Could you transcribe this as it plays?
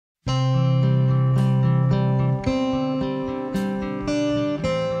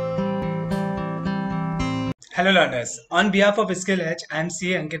Hello learners, on behalf of Skill Edge, I am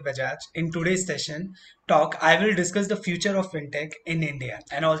CA Ankit Bajaj. In today's session talk, I will discuss the future of fintech in India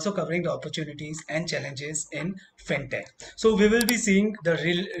and also covering the opportunities and challenges in fintech. So we will be seeing the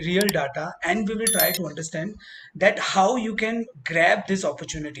real data and we will try to understand that how you can grab this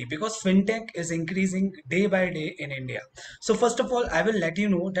opportunity because fintech is increasing day by day in India. So first of all, I will let you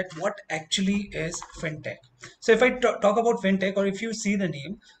know that what actually is fintech. So if I talk about fintech, or if you see the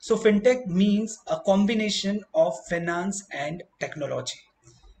name, so fintech means a combination of finance and technology.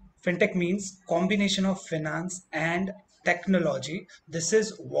 Fintech means combination of finance and technology. This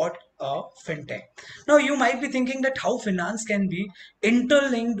is what a fintech. Now you might be thinking that how finance can be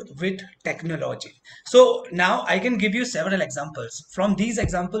interlinked with technology. So now I can give you several examples. From these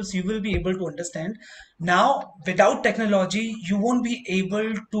examples, you will be able to understand. Now, without technology, you won't be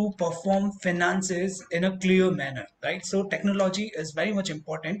able to perform finances in a clear manner, right? So technology is very much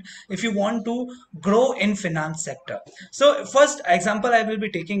important if you want to grow in finance sector. So first example I will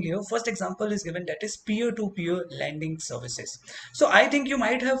be taking here. First example is given, that is peer-to-peer lending services. So I think you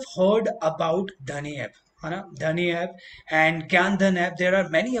might have heard about Dhani app. Dhani app and Gyan app. There are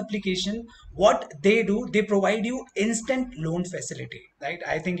many applications. What they do, they provide you instant loan facility, right?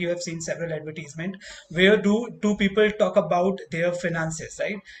 I think you have seen several advertisement where do two people talk about their finances,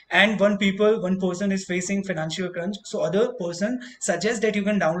 right? And one person is facing financial crunch, so other person suggests that you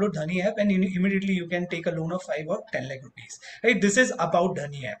can download Dhani app and immediately you can take a loan of 5 or 10 lakh rupees, right? This is about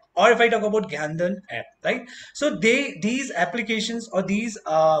Dhani app. Or if I talk about Gyan app, right? So these applications or these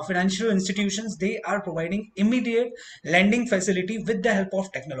financial institutions, they are providing immediate lending facility with the help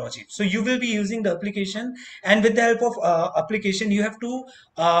of technology. So you will be using the application, and with the help of application you have to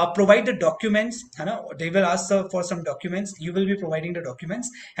provide the documents. They will ask for some documents, you will be providing the documents,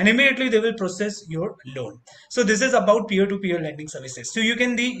 and immediately they will process your loan. So this is about peer-to-peer lending services. So you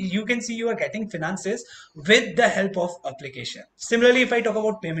can see you are getting finances with the help of application. Similarly, if I talk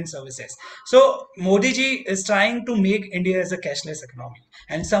about payment services, so Modi ji is trying to make India as a cashless economy,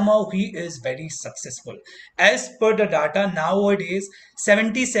 and somehow he is very successful. As per the data nowadays,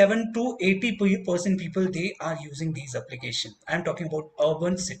 77 to 80% people, they are using these applications. I'm talking about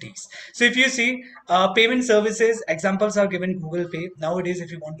urban cities. So if you see payment services, examples are given. Google Pay nowadays,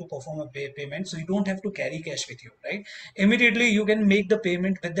 if you want to perform a payment, so you don't have to carry cash with you, right? Immediately you can make the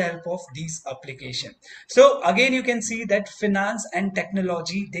payment with the help of these application. So again, you can see that finance and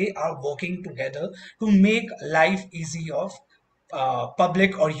technology, they are working together to make life easy of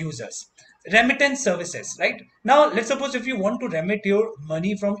public or users. Remittance services, right? Now let's suppose if you want to remit your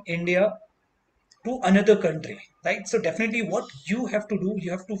money from India to another country, right? So definitely what you have to do, you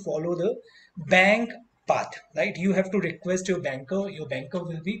have to follow the bank path, right? You have to request your banker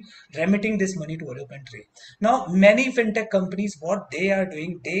will be remitting this money to other country. Now many fintech companies, what they are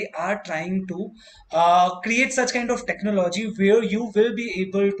doing, they are trying to create such kind of technology where you will be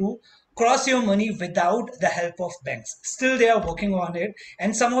able to cross your money without the help of banks. Still they are working on it,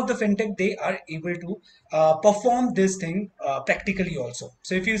 and some of the fintech, they are able to perform this thing practically also.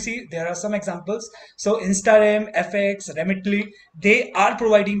 So if you see, there are some examples. So Instagram, FX, Remitly, they are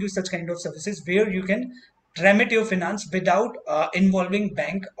providing you such kind of services where you can remit your finance without involving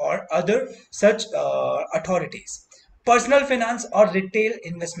bank or other such authorities. Personal finance or retail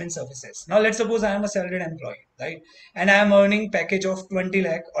investment services. Now let's suppose I am a salaried employee, right? And I am earning package of 20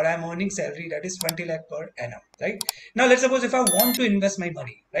 lakh, or I am earning salary that is 20 lakh per annum, right? Now let's suppose if I want to invest my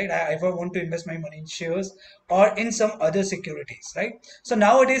money, right? If I want to invest my money in shares or in some other securities, right? So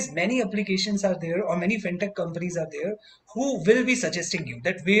nowadays many applications are there, or many fintech companies are there who will be suggesting you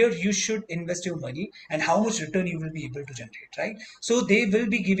that where you should invest your money and how much return you will be able to generate, right? So they will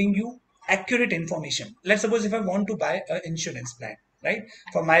be giving you accurate information. Let's suppose if I want to buy an insurance plan, right,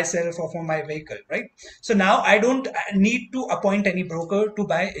 for myself or for my vehicle, right? So now I don't need to appoint any broker to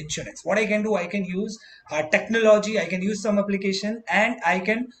buy insurance. What I can do, I can use technology, I can use some application, and I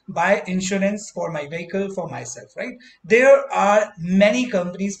can buy insurance for my vehicle, for myself, right? There are many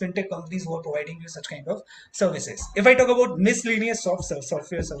companies, fintech companies, who are providing you such kind of services. If I talk about miscellaneous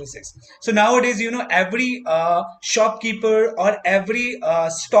software services, so nowadays, every shopkeeper or every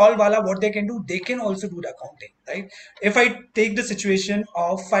stall wala, what they can do, they can also do the accounting, right? If I take the situation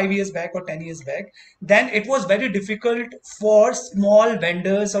of 5 years back or 10 years back, then it was very difficult for small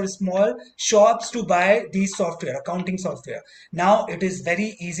vendors or small shops to buy these software, accounting software. Now it is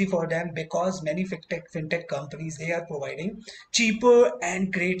very easy for them because many fintech companies, they are providing cheaper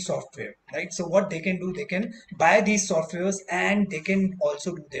and great software, right? So what they can do, they can buy these softwares and they can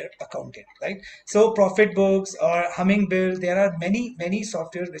also do their accounting, right? So profit books or Hummingbill, there are many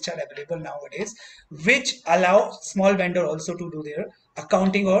softwares which are available nowadays, which allow small vendor also to do their software,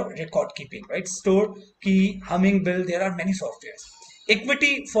 accounting or record keeping, right? Store, key, humming bill, there are many softwares.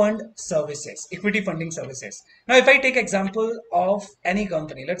 Equity funding services. Now, if I take example of any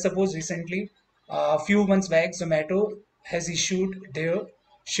company, let's suppose recently, a few months back, Zomato has issued their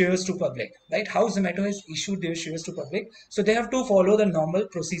shares to public, right? How Zomato has issued their shares to public? So they have to follow the normal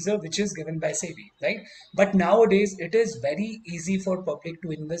procedure which is given by SEBI, right? But nowadays it is very easy for public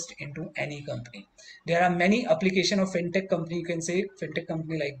to invest into any company. There are many application of fintech company. You can say fintech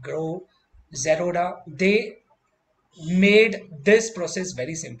company like Grow, Zerodha. They made this process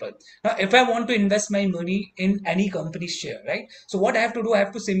very simple. Now, if I want to invest my money in any company's share, right? So what I have to do, I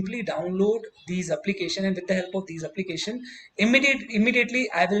have to simply download these application, and with the help of these application, immediately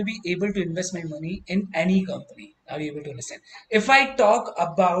I will be able to invest my money in any company. Are you able to understand? If I talk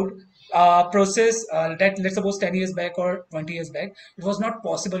about process that, let's suppose 10 years back or 20 years back, it was not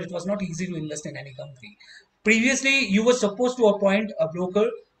possible. It was not easy to invest in any company. Previously, you were supposed to appoint a broker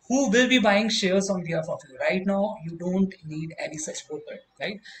who will be buying shares on behalf of you. Right now, you don't need any such broker,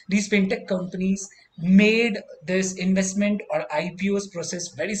 right? These fintech companies made this investment or IPOs process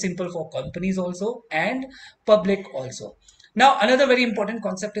very simple for companies also and public also. Now, another very important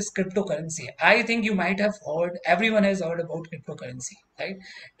concept is cryptocurrency. I think you might have heard, everyone has heard about cryptocurrency, right?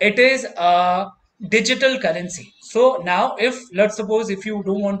 It is a digital currency. So now, if let's suppose if you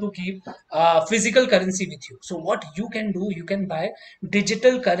don't want to keep physical currency with you, so what you can do, you can buy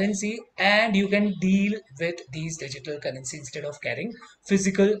digital currency and you can deal with these digital currency instead of carrying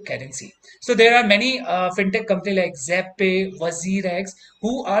physical currency. So there are many fintech company like Zappay, WazirX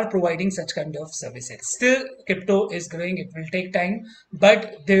who are providing such kind of services. Still, crypto is growing. It will take time,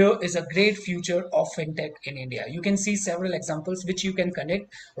 but there is a great future of fintech in India. You can see several examples which you can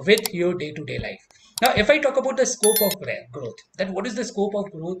connect with your day-to-day life. Now, if I talk about the scope of growth, then what is the scope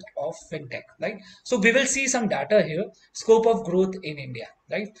of growth of fintech, right? So we will see some data here, scope of growth in India,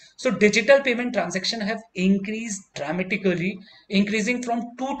 right? So digital payment transaction have increased dramatically, increasing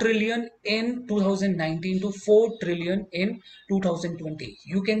from 2 trillion in 2019 to 4 trillion in 2020.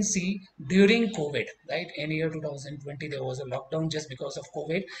 You can see during COVID, right? In year 2020, there was a lockdown just because of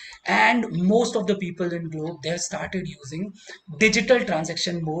COVID, and most of the people in globe, they started using digital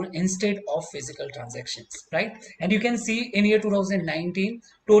transaction more instead of physical transactions, right? And you can see in year 2019,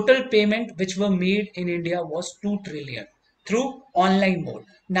 total payment which were made in India was 2 trillion through online mode.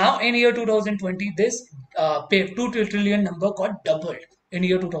 Now in year 2020, this 2 trillion number got doubled in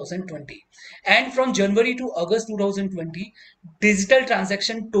year 2020. And from January to August 2020, digital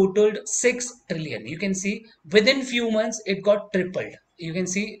transaction totaled 6 trillion. You can see within few months, it got tripled. You can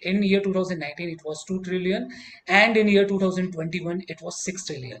see in year 2019, it was 2 trillion, and in year 2021, it was 6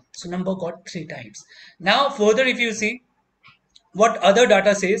 trillion. So number got 3 times. Now further, if you see, what other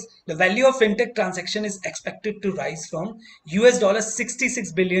data says, the value of fintech transaction is expected to rise from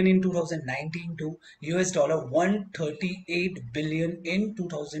 $66 billion in 2019 to $138 billion in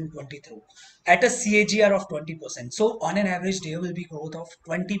 2023 at a CAGR of 20%. So on an average, there will be growth of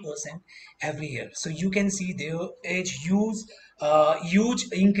 20% every year. So you can see there is huge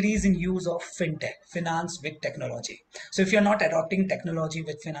increase in use of fintech, finance with technology. So if you're not adopting technology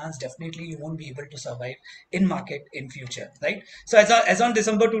with finance, definitely you won't be able to survive in market in future, right? So as on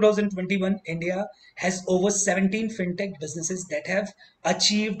December 2021, India has over 17 fintech businesses that have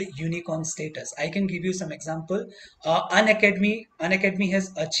achieved unicorn status. I can give you some example. Unacademy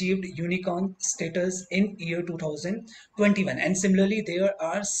has achieved unicorn status in year 2021, and similarly there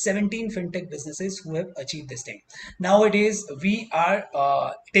are 17 fintech businesses who have achieved this thing. Nowadays we are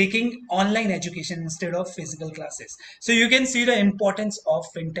taking online education instead of physical classes. So you can see the importance of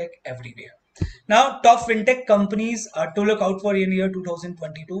fintech everywhere. Now, top fintech companies to look out for in year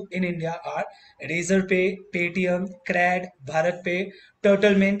 2022 in India are Razorpay, Paytm, CRAD, BharatPay,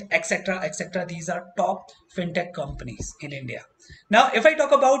 TurtleMint, etc., etc. These are top fintech companies in India. Now, if I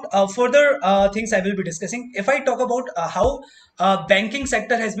talk about further things I will be discussing, if I talk about how banking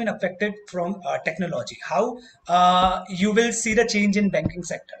sector has been affected from technology, how you will see the change in banking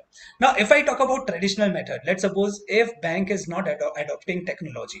sector. Now, if I talk about traditional method, let's suppose if bank is not adopting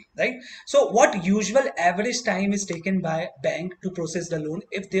technology, right? So what usual average time is taken by bank to process the loan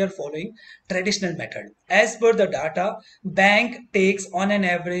if they are following traditional method? As per the data, bank takes on an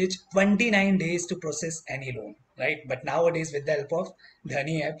average 29 days to process any loan, right? But nowadays with the help of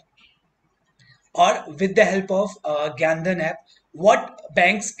Dhani app, or with the help of Gandhan app, what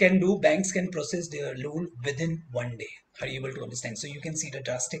banks can do, banks can process their loan within 1 day. Are you able to understand? So you can see the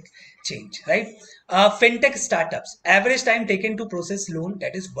drastic change, right? Fintech startups, average time taken to process loan,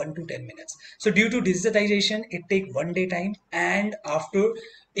 that is 1 to 10 minutes. So due to digitization, it take 1 day time, and after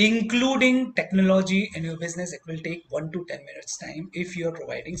including technology in your business, it will take 1 to 10 minutes time if you are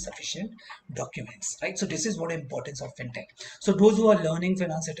providing sufficient documents, right? So this is what importance of fintech. So those who are learning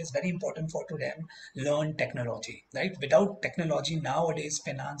finance, it is very important for to them learn technology, right? Without technology nowadays,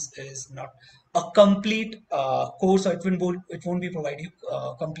 finance is not a complete course, or it won't be provide you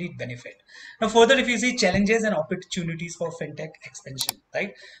complete benefit. Now further, if you see challenges and opportunities for fintech expansion,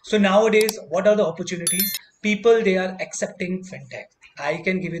 right? So nowadays, what are the opportunities? People, they are accepting fintech. I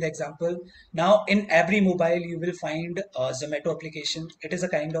can give you the example. Now, in every mobile, you will find a Zomato application. It is a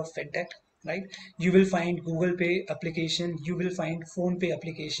kind of fintech, right? You will find Google Pay application. You will find Phone Pay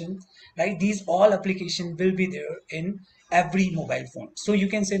application, right? These all application will be there in every mobile phone. So you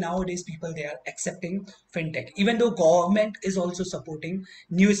can say nowadays people, they are accepting fintech. Even though government is also supporting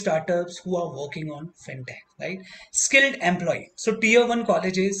new startups who are working on fintech, right? Skilled employee. So tier one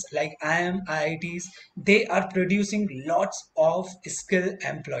colleges like IIM, IITs, they are producing lots of skilled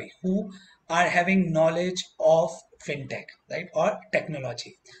employee who are having knowledge of fintech, right, or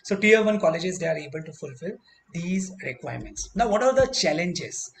technology. So tier one colleges, they are able to fulfill these requirements. Now what are the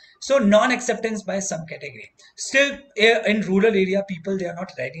challenges? So non-acceptance by some category. Still, in rural area, people, they are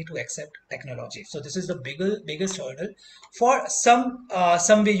not ready to accept technology. So this is the biggest hurdle for some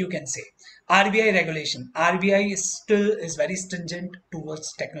way, you can say. RBI regulation. RBI is very stringent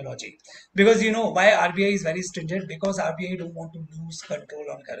towards technology, because you know why RBI is very stringent, because RBI don't want to lose control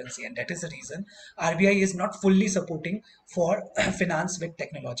on currency, and that is the reason RBI is not fully supporting for finance with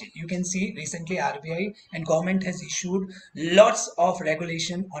technology. You can see recently RBI and government has issued lots of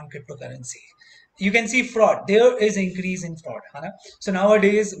regulation on cryptocurrency. You can see fraud, there is increase in fraud, है ना? So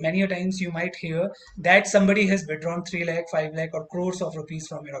nowadays many a times you might hear that somebody has withdrawn 3 lakh, 5 lakh or crores of rupees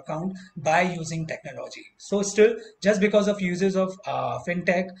from your account by using technology. So still, just because of uses of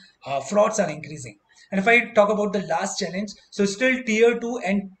fintech, frauds are increasing. And if I talk about the last challenge, so still tier 2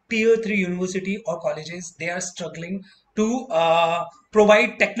 and tier 3 university or colleges, they are struggling to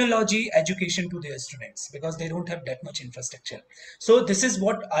provide technology education to their students because they don't have that much infrastructure. So this is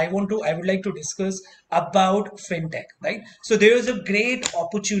what I would like to discuss about fintech, right? So there is a great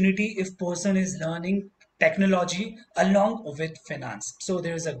opportunity if person is learning technology along with finance. So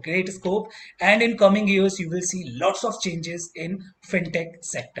there is a great scope, and in coming years you will see lots of changes in fintech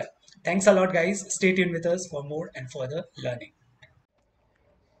sector. Thanks a lot, guys. Stay tuned with us for more and further learning.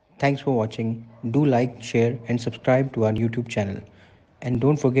 Thanks for watching. Do like, share, and subscribe to our YouTube channel. And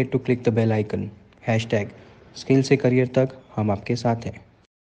don't forget to click the bell icon. #Skill से career तक हम आपके साथ हैं.